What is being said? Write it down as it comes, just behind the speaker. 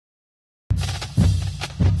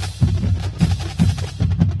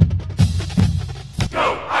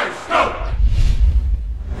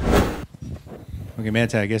Okay,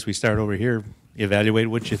 Manti, I guess we start over here. Evaluate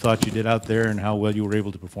what you thought you did out there and how well you were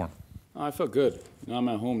able to perform. I felt good. I'm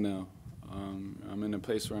at home now. I'm in a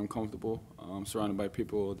place where I'm comfortable. I'm surrounded by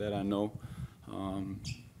people that I know.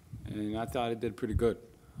 And I thought I did pretty good.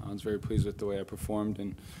 I was very pleased with the way I performed,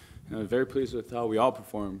 and I was very pleased with how we all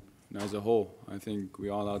performed as a whole. I think we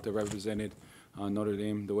all out there represented Notre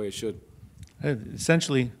Dame the way it should.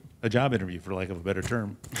 Essentially a job interview, for lack of a better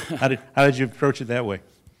term. How did you approach it that way?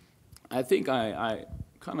 I think I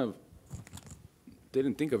kind of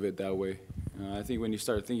didn't think of it that way. I think when you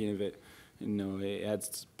start thinking of it, it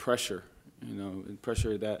adds pressure,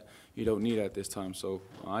 pressure that you don't need at this time. So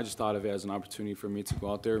I just thought of it as an opportunity for me to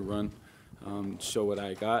go out there, run, show what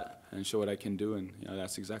I got, and show what I can do, and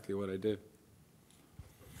that's exactly what I did.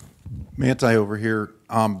 Manti over here,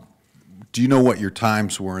 do you know what your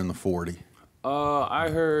times were in the 40? I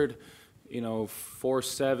heard,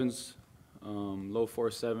 4.7s, low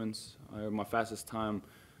 4.7s. I heard my fastest time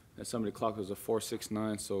that somebody clocked was a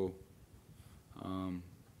 4.69, so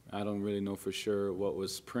I don't really know for sure what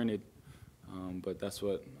was printed, but that's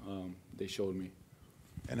what they showed me.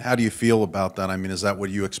 And how do you feel about that? I mean, is that what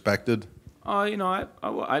you expected? I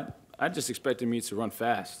just expected me to run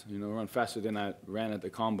fast, run faster than I ran at the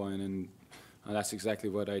combine, and that's exactly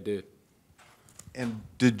what I did. And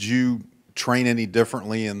did you train any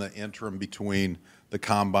differently in the interim between the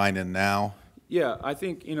combine and now? Yeah, I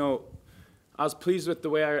think, I was pleased with the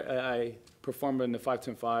way I performed in the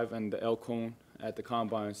 5.10.5 and the L cone at the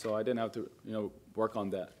combine, so I didn't have to, work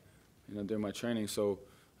on that, during my training. So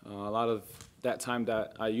a lot of that time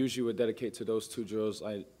that I usually would dedicate to those two drills,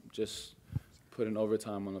 I just put in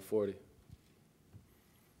overtime on the 40.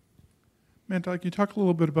 Manti, can you talk a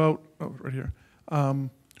little bit about, right here,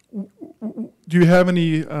 do you have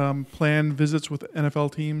any planned visits with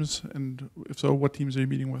NFL teams, and if so, what teams are you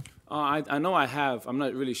meeting with? I know I have. I'm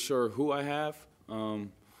not really sure who I have.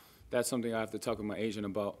 That's something I have to talk with my agent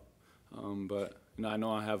about. But I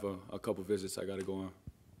know I have a couple visits I got to go on.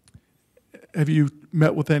 Have you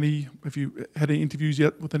met with any? Have you had any interviews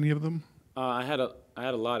yet with any of them? I had a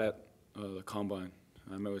lot at the combine.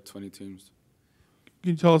 I met with 20 teams.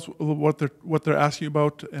 Can you tell us what they're asking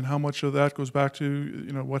about and how much of that goes back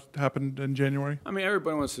to what happened in January? I mean,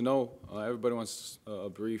 everybody wants to know. Everybody wants a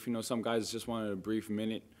brief. Some guys just wanted a brief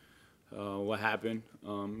minute. What happened?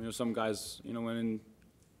 Some guys went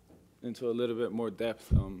into a little bit more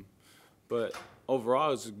depth. But overall,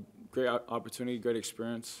 it was a great opportunity, great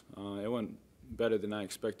experience. It went better than I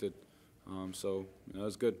expected. So it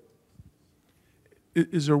was good.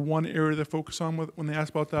 Is there one area they focus on when they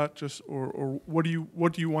ask about that, or what do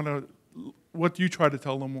you try to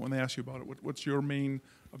tell them when they ask you about it? What's your main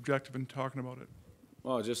objective in talking about it?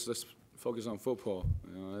 Well, just let's focus on football.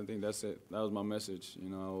 I think that's it. That was my message.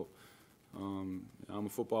 I'm a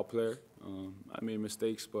football player. I made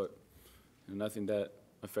mistakes, but nothing that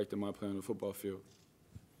affected my play on the football field.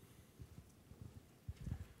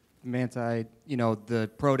 Manti,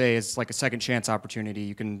 the pro day is like a second chance opportunity.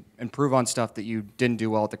 You can improve on stuff that you didn't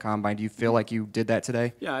do well at the combine. Do you feel like you did that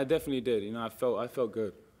today? Yeah, I definitely did. I felt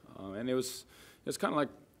good, and it was kind of like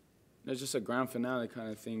it's just a grand finale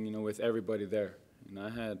kind of thing, with everybody there.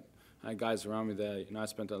 I had guys around me that I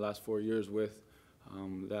spent the last 4 years with,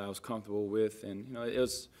 that I was comfortable with, and it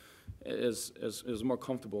was more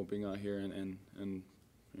comfortable being out here and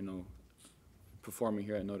performing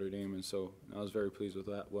here at Notre Dame, and so I was very pleased with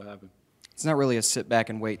that. What happened? It's not really a sit back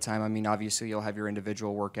and wait time. I mean, obviously you'll have your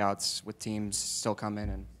individual workouts with teams still come in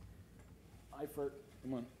and. Eifert,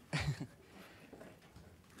 come on.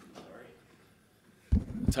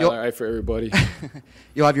 Tyler Eifert, everybody.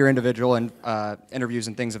 You'll have your individual and interviews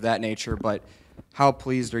and things of that nature, but how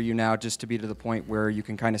pleased are you now just to be to the point where you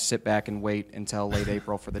can kind of sit back and wait until late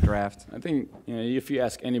April for the draft? I think if you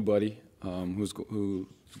ask anybody who's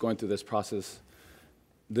going through this process,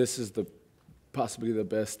 this is possibly the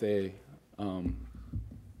best day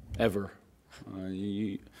ever.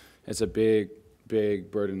 It's a big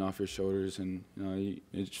burden off your shoulders, and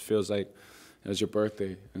it feels like it was your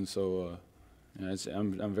birthday. And so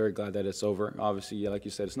I'm very glad that it's over. Obviously, like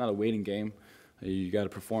you said, it's not a waiting game. You got to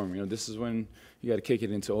perform. This is when you got to kick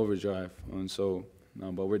it into overdrive. And so,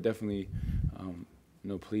 but we're definitely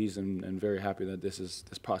pleased and very happy that this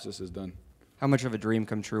process is done. How much of a dream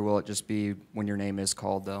come true will it just be when your name is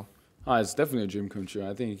called, though? It's definitely a dream come true.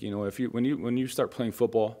 I think when you start playing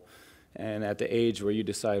football, and at the age where you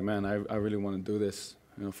decide, man, I really want to do this,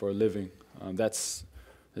 for a living, that's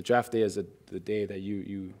the draft day is the day that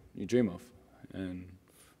you dream of, and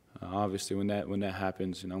obviously when that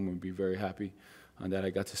happens, I'm going to be very happy that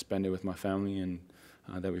I got to spend it with my family, and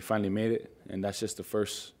that we finally made it, and that's just the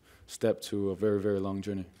first step to a very, very long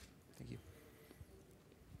journey. Thank you.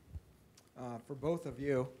 For both of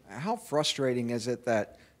you, how frustrating is it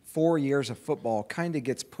that 4 years of football kind of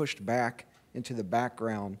gets pushed back into the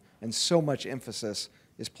background and so much emphasis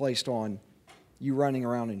is placed on you running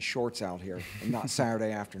around in shorts out here and not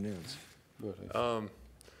Saturday afternoons?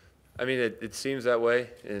 I mean, it seems that way,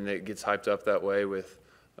 and it gets hyped up that way with,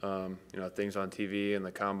 things on TV and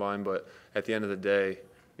the combine. But at the end of the day,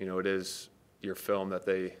 it is your film that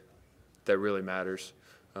really matters.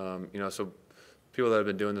 So people that have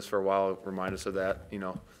been doing this for a while remind us of that. It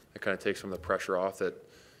kind of takes some of the pressure off that,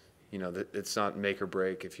 that it's not make or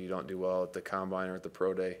break if you don't do well at the combine or at the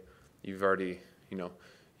pro day. You've already,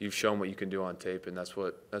 you've shown what you can do on tape, and that's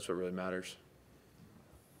what really matters.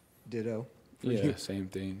 Ditto. Yeah, same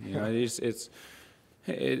thing.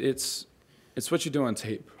 It's what you do on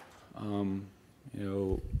tape.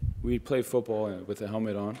 We play football with a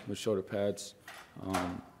helmet on, with shoulder pads,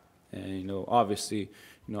 and obviously,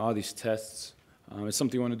 all these tests. It's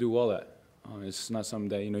something you want to do well at. It's not something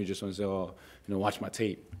that you just want to say, oh, watch my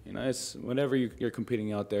tape. It's whenever you're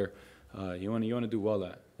competing out there, you want to do well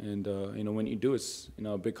at. And when you do, it's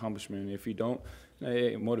a big accomplishment. And if you don't,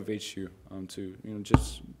 it motivates you to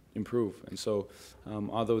just improve. And so,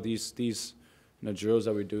 although these drills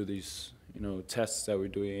that we do, these tests that we're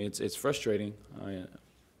doing, it's frustrating.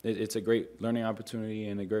 It's a great learning opportunity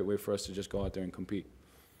and a great way for us to just go out there and compete.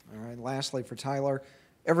 All right, lastly for Tyler,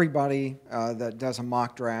 everybody that does a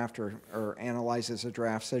mock draft or analyzes a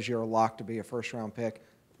draft says you're a lock to be a first-round pick.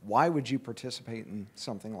 Why would you participate in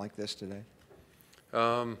something like this today?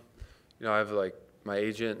 I have my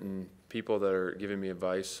agent and people that are giving me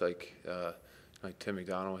advice, like Tim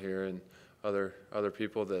McDonald here and other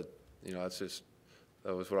people that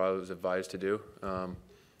that was what I was advised to do.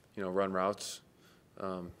 Run routes.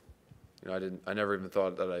 I never even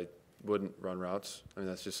thought that I wouldn't run routes. I mean,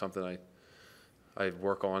 that's just something I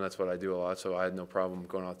work on. That's what I do a lot. So I had no problem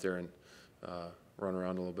going out there and run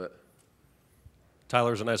around a little bit.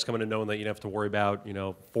 Tyler, is it nice coming in knowing that you don't have to worry about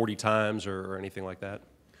 40 times or anything like that?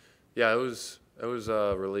 Yeah, it was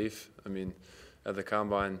a relief. I mean, at the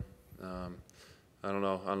combine, I don't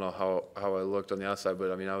know how I looked on the outside,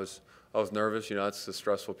 but I mean I was nervous. It's a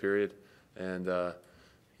stressful period, and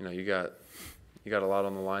you got a lot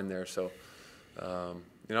on the line there. So I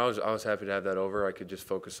was happy to have that over. I could just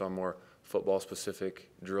focus on more football specific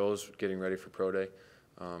drills, getting ready for pro day,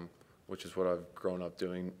 which is what I've grown up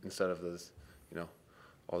doing instead of this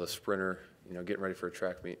all the sprinter, getting ready for a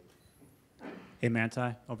track meet. Hey,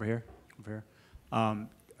 Manti, over here.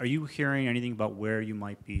 Are you hearing anything about where you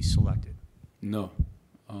might be selected? No.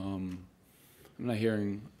 I'm not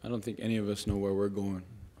hearing. I don't think any of us know where we're going.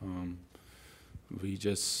 We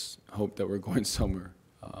just hope that we're going somewhere.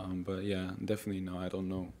 But yeah, definitely no, I don't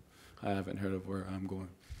know. I haven't heard of where I'm going.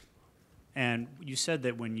 And you said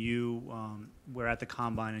that when you were at the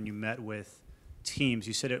combine and you met with teams,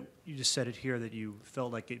 you just said it here that you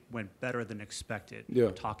felt like it went better than expected. Yeah.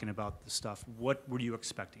 Talking about the stuff. What were you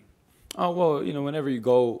expecting? Oh, well, whenever you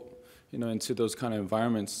go, into those kind of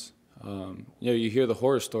environments, you hear the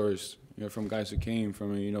horror stories, from guys who came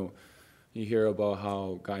from, you hear about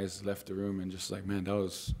how guys left the room and just like, man, that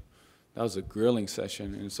was a grilling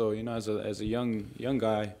session. And so, as a young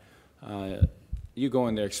guy, you go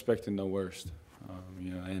in there expecting the worst,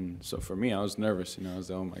 and so for me, I was nervous, I was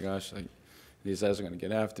like, oh my gosh, like these guys are going to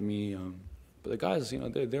get after me. But the guys, they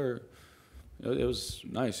were, it was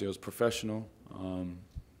nice, it was professional.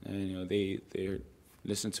 And they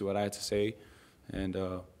listened to what I had to say, and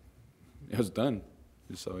it was done.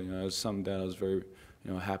 And so it was something that I was very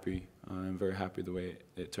happy. I'm very happy the way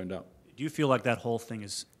it turned out. Do you feel like that whole thing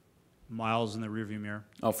is miles in the rearview mirror?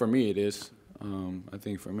 Oh, for me it is. I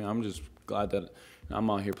think for me, I'm just glad that I'm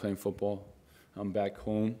out here playing football. I'm back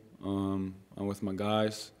home. I'm with my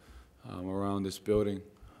guys. Around this building,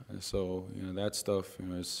 and so that stuff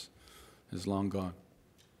is long gone.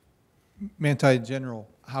 Manti, in general,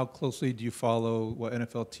 how closely do you follow what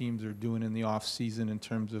NFL teams are doing in the off season in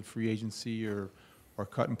terms of free agency or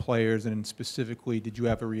cutting players? And specifically, did you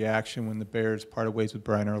have a reaction when the Bears parted ways with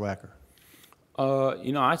Brian Urlacher?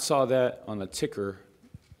 I saw that on a ticker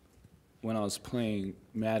when I was playing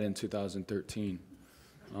Madden 2013,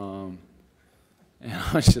 and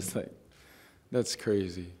I was just like, that's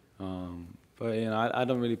crazy. But I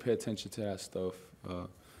don't really pay attention to that stuff.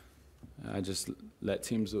 I just let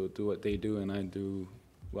teams do what they do, and I do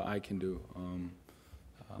what I can do.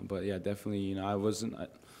 But yeah, definitely, I wasn't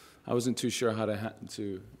too sure how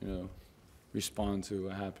to respond to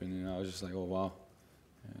what happened, and I was just like, oh wow,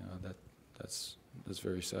 that's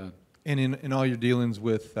very sad. And in all your dealings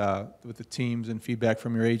with the teams and feedback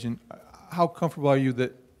from your agent, how comfortable are you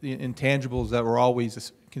that the intangibles that were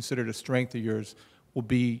always considered a strength of yours will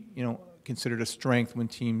be, considered a strength when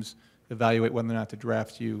teams evaluate whether or not to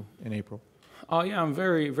draft you in April? Oh yeah, I'm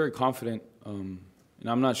very, very confident. And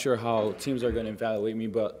I'm not sure how teams are going to evaluate me,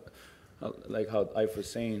 but like how Eifert was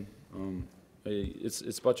saying,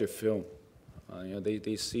 it's about your film. You know,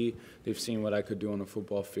 they've seen what I could do on the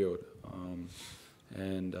football field,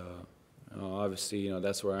 and obviously, you know,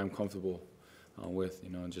 that's where I'm comfortable with. You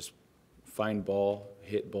know, just find ball,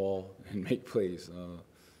 hit ball, and make plays.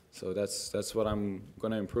 So that's what I'm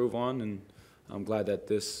going to improve on, and I'm glad that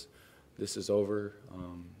this is over,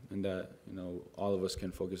 and that, you know, all of us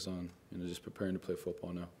can focus on, you know, just preparing to play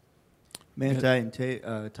football now. Manti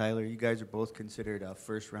and Tyler, you guys are both considered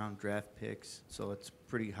first-round draft picks, so it's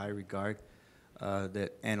pretty high regard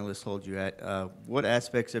that analysts hold you at. What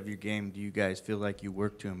aspects of your game do you guys feel like you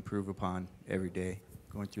work to improve upon every day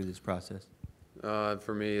going through this process?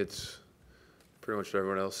 For me, it's pretty much what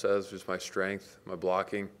everyone else says, just my strength, my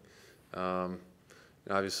blocking. And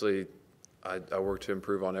obviously, I work to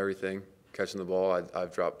improve on everything. Catching the ball,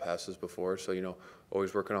 I've dropped passes before, so, you know,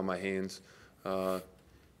 always working on my hands.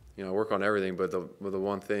 You know, I work on everything, but the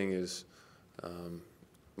one thing is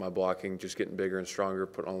my blocking, just getting bigger and stronger,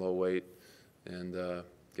 putting on a little weight, and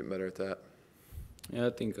getting better at that. Yeah,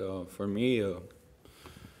 I think for me,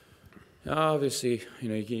 obviously, you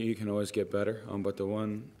know, you can always get better, but the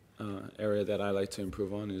one area that I like to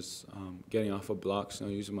improve on is getting off of blocks, you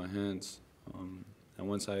know, using my hands. And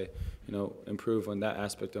once I, you know, improve on that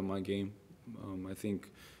aspect of my game, I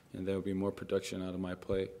think, and there will be more production out of my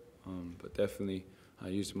play. But definitely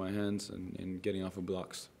using my hands and getting off of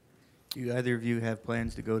blocks. Do either of you have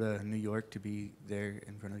plans to go to New York to be there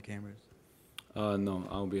in front of the cameras? No,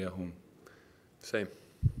 I'll be at home. Same.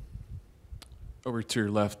 Over to your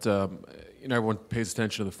left, you know, everyone pays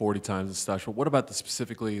attention to the 40 times and such, but what about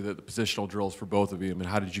specifically the positional drills for both of you? I mean,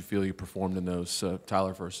 how did you feel you performed in those?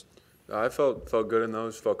 Tyler first. I felt good in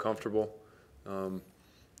those, felt comfortable.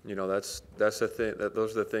 You know, that's the thing.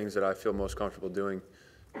 Those are the things that I feel most comfortable doing,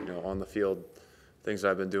 you know, on the field, things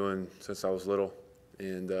I've been doing since I was little.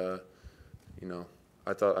 And, you know,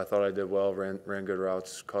 I thought I did well, ran good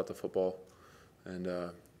routes, caught the football, and,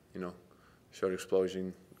 you know, showed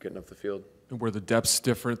explosion getting up the field. And were the depths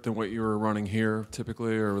different than what you were running here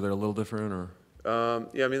typically, or were they a little different? Or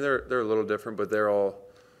yeah, I mean, they're a little different, but they're all,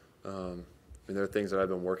 I mean, they're things that I've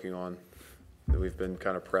been working on, that we've been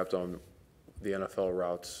kind of prepped on the NFL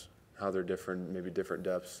routes, how they're different, maybe different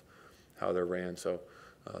depths, how they're ran. So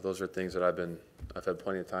those are things that I've had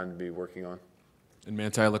plenty of time to be working on. And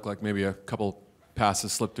Manti, looked like maybe a couple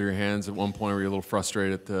passes slipped through your hands at one point. Were you a little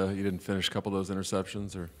frustrated that you didn't finish a couple of those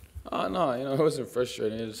interceptions? Or? No, you know, it wasn't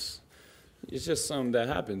frustrating. It's just something that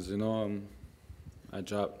happens, you know. I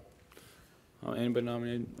dropped. Anybody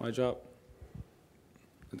nominated my drop?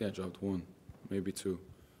 I think I dropped one, maybe two.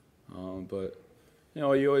 But, you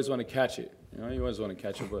know, you always want to catch it. You know, you always want to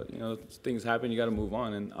catch it, but, you know, things happen, you got to move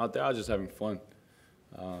on. And out there, I was just having fun.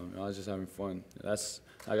 I was just having fun. That's,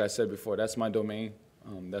 like I said before, that's my domain.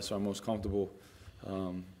 That's where I'm most comfortable.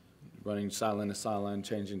 Running sideline to sideline,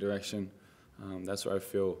 changing direction. That's where I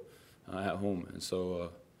feel at home. And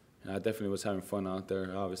so I definitely was having fun out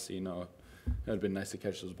there. Obviously, you know, it would have been nice to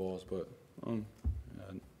catch those balls, but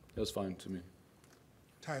it was fine to me.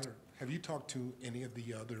 Tyler, have you talked to any of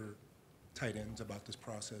the other tight ends about this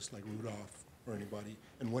process, like Rudolph or anybody?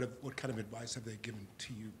 And what kind of advice have they given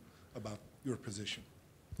to you about your position?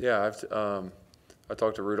 Yeah, I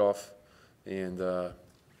talked to Rudolph, and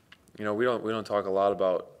you know, we don't talk a lot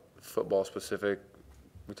about football specific.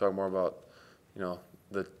 We talk more about, you know,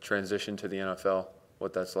 the transition to the NFL,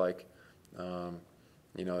 what that's like.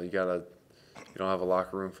 You know, you don't have a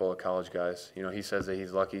locker room full of college guys. You know, he says that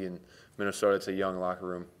he's lucky in Minnesota. It's a young locker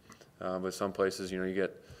room, but some places, you know, you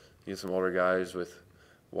get some older guys with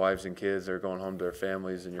wives and kids that are going home to their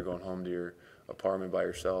families, and you're going home to your apartment by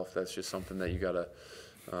yourself. That's just something that you gotta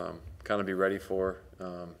kind of be ready for.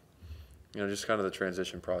 You know, just kind of the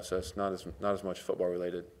transition process, not as much football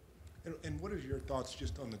related. And what are your thoughts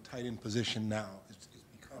just on the tight end position now? It's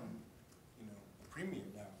become, you know, a premium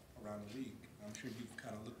now around the league. I'm sure you've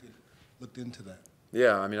kind of looked into that.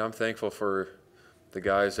 Yeah, I mean, I'm thankful for the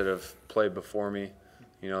guys that have played before me.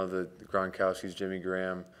 You know, the Gronkowskis, Jimmy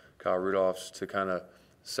Graham, Kyle Rudolphs, to kind of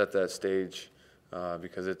set that stage,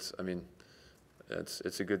 because it's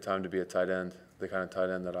a good time to be a tight end, the kind of tight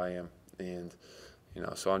end that I am, and you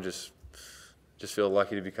know, so I'm just feel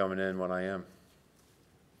lucky to be coming in when I am.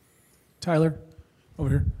 Tyler, over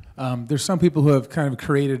here. There's some people who have kind of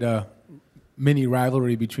created a mini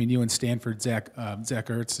rivalry between you and Stanford, Zach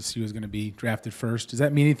Ertz, to see who's going to be drafted first. Does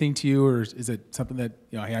that mean anything to you, or is it something that,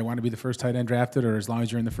 you know, hey, I want to be the first tight end drafted, or as long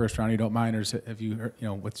as you're in the first round, you don't mind, or have you heard, you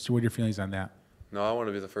know, what are your feelings on that? No, I want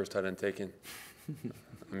to be the first tight end taken.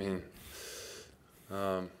 I mean,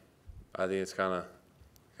 I think it's kind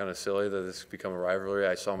of silly that it's become a rivalry.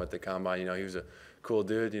 I saw him at the combine. You know, he was a cool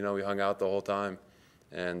dude. You know, we hung out the whole time,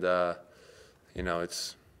 and you know,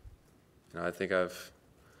 it's, you know, I think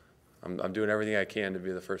I'm doing everything I can to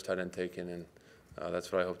be the first tight end taken, and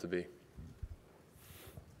that's what I hope to be.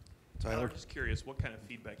 Tyler? I'm just curious what kind of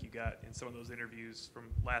feedback you got in some of those interviews from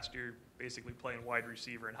last year, basically playing wide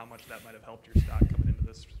receiver, and how much that might have helped your stock coming into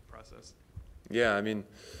this process. Yeah, I mean,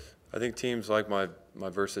 I think teams like my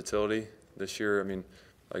versatility this year. I mean,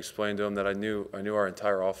 I explained to them that I knew our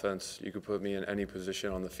entire offense. You could put me in any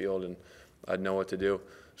position on the field, and I'd know what to do.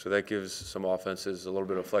 So that gives some offenses a little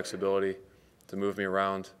bit of flexibility to move me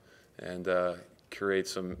around and create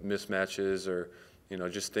some mismatches or, you know,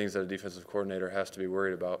 just things that a defensive coordinator has to be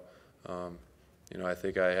worried about. You know, I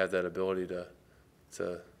think I have that ability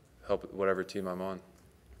to help whatever team I'm on.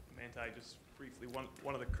 Manti, just briefly,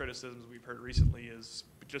 one of the criticisms we've heard recently is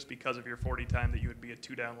just because of your 40 time that you would be a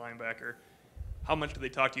two-down linebacker. How much do they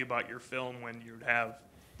talk to you about your film when you would have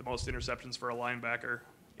the most interceptions for a linebacker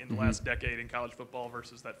in the last decade in college football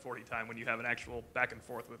versus that 40 time when you have an actual back and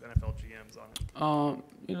forth with NFL GMs on it?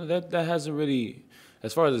 You know, that hasn't really,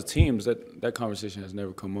 as far as the teams, that conversation has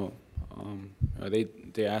never come up.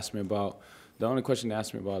 They asked me about, the only question they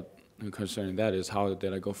asked me about concerning that is how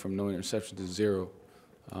did I go from no interception to 0.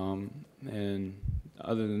 And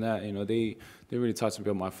other than that, you know, they really talked to me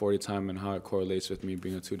about my 40 time and how it correlates with me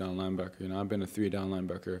being a two-down linebacker. You know, I've been a 3-down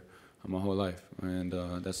linebacker my whole life, and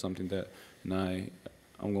that's something that, you know,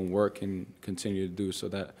 I'm going to work and continue to do so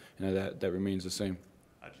that, you know, that remains the same.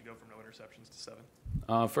 How did you go from no interceptions to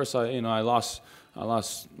 7? First, I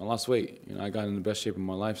lost weight. You know, I got in the best shape of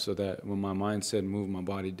my life so that when my mindset moved, my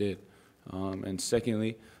body did. And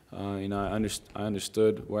secondly, you know, I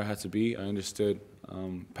understood where I had to be. I understood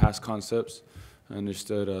past concepts. I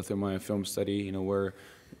understood through my film study, you know, where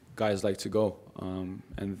guys like to go.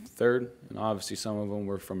 And third, and obviously some of them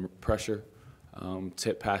were from pressure,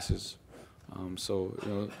 tip passes. So, you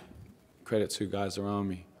know, credit to guys around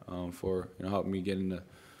me for, you know, helping me get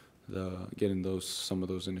into some of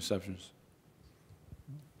those interceptions.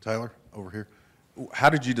 Tyler, over here. How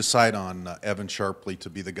did you decide on Evan Sharpley to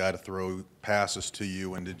be the guy to throw passes to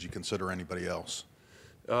you, and did you consider anybody else?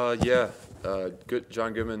 Yeah, good.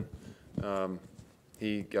 John Goodman.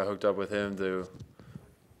 He got hooked up with him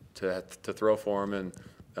to throw for him,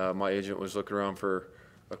 and my agent was looking around for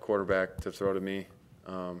a quarterback to throw to me.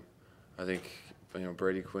 I think, you know,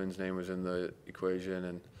 Brady Quinn's name was in the equation,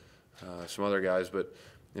 and some other guys. But,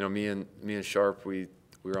 you know, me and Sharp, we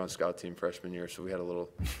were on scout team freshman year, so we had a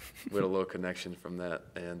little connection from that.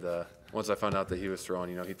 And once I found out that he was throwing,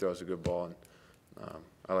 you know, he throws a good ball, and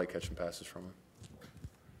I like catching passes from him.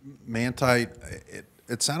 Manti,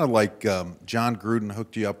 it sounded like John Gruden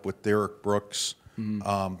hooked you up with Derek Brooks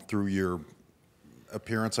through your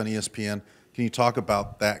appearance on ESPN. Can you talk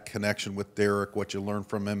about that connection with Derek, what you learned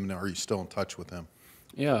from him, and are you still in touch with him?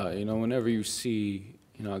 Yeah, you know, whenever you see,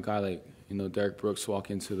 you know, a guy like, you know, Derek Brooks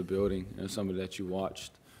walk into the building, and somebody that you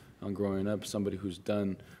watched growing up, somebody who's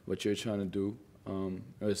done what you're trying to do,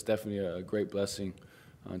 it was definitely a great blessing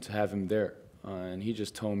to have him there. And he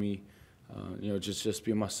just told me, you know, just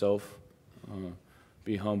be myself,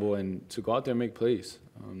 be humble, and to go out there and make plays.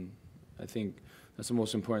 I think that's the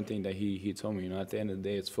most important thing that he told me. You know, at the end of the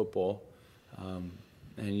day, it's football, and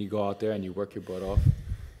you go out there and you work your butt off,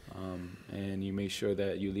 and you make sure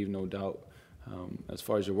that you leave no doubt as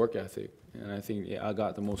far as your work ethic. And I think I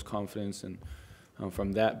got the most confidence and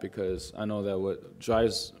from that, because I know that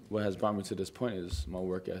what has brought me to this point is my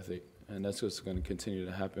work ethic, and that's what's going to continue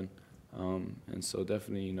to happen. And so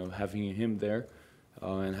definitely, you know, having him there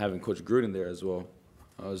and having Coach Gruden there as well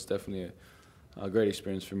was definitely a great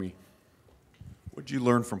experience for me. What did you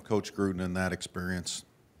learn from Coach Gruden in that experience?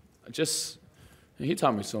 He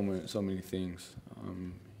taught me so many things.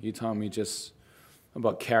 He taught me just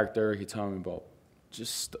about character. He taught me about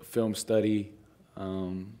just film study,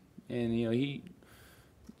 and you know,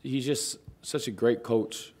 he's just such a great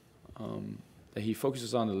coach that he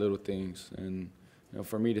focuses on the little things. And you know,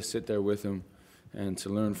 for me to sit there with him and to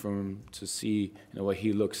learn from him, to see, you know, what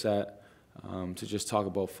he looks at, to just talk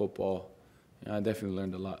about football, you know, I definitely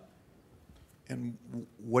learned a lot. And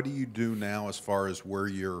what do you do now as far as where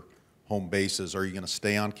your home base is? Are you going to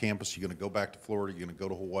stay on campus? Are you going to go back to Florida? Are you going to go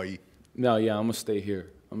to Hawaii? No, yeah, I'm going to stay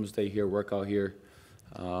here. I'm going to stay here, work out here.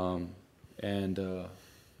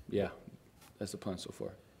 Yeah, that's the plan so far.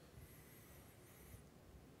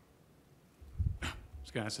 I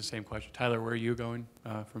was going to ask the same question. Tyler, where are you going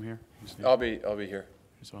from here? I'll be here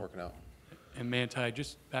as well. working out. And Manti,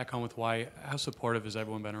 just back on with why, how supportive has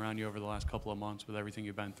everyone been around you over the last couple of months with everything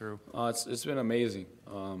you've been through? It's been amazing.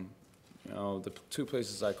 You know, the two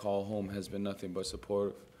places I call home has been nothing but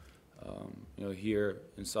supportive. You know, here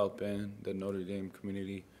in South Bend, the Notre Dame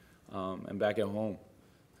community, and back at home.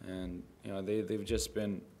 And, you know, they've just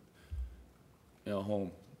been, you know,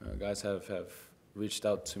 home. Guys have reached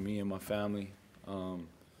out to me and my family.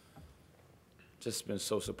 Just been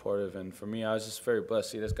so supportive. And for me, I was just very blessed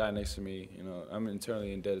to see this guy next to me. You know, I'm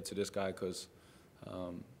internally indebted to this guy because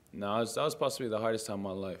that was possibly the hardest time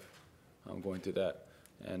of my life. I'm going through that.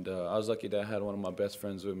 And I was lucky that I had one of my best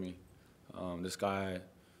friends with me. This guy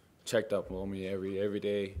checked up on me every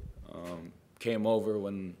day. Came over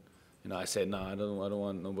when, you know, I said, nah, I don't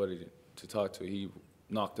want nobody to talk to. He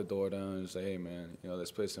knocked the door down and said, hey, man, you know,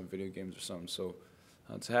 let's play some video games or something. So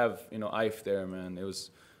to have, you know, Eifert there, man, it was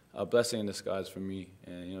a blessing in disguise for me.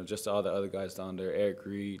 And, you know, just all the other guys down there, Eric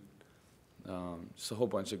Reed, just a whole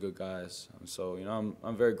bunch of good guys. So, you know,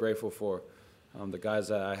 I'm very grateful for the guys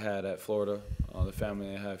that I had at Florida, the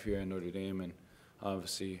family I have here in Notre Dame, and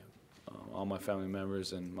obviously all my family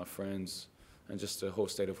members and my friends, and just the whole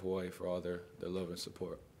state of Hawaii for all their love and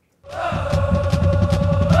support.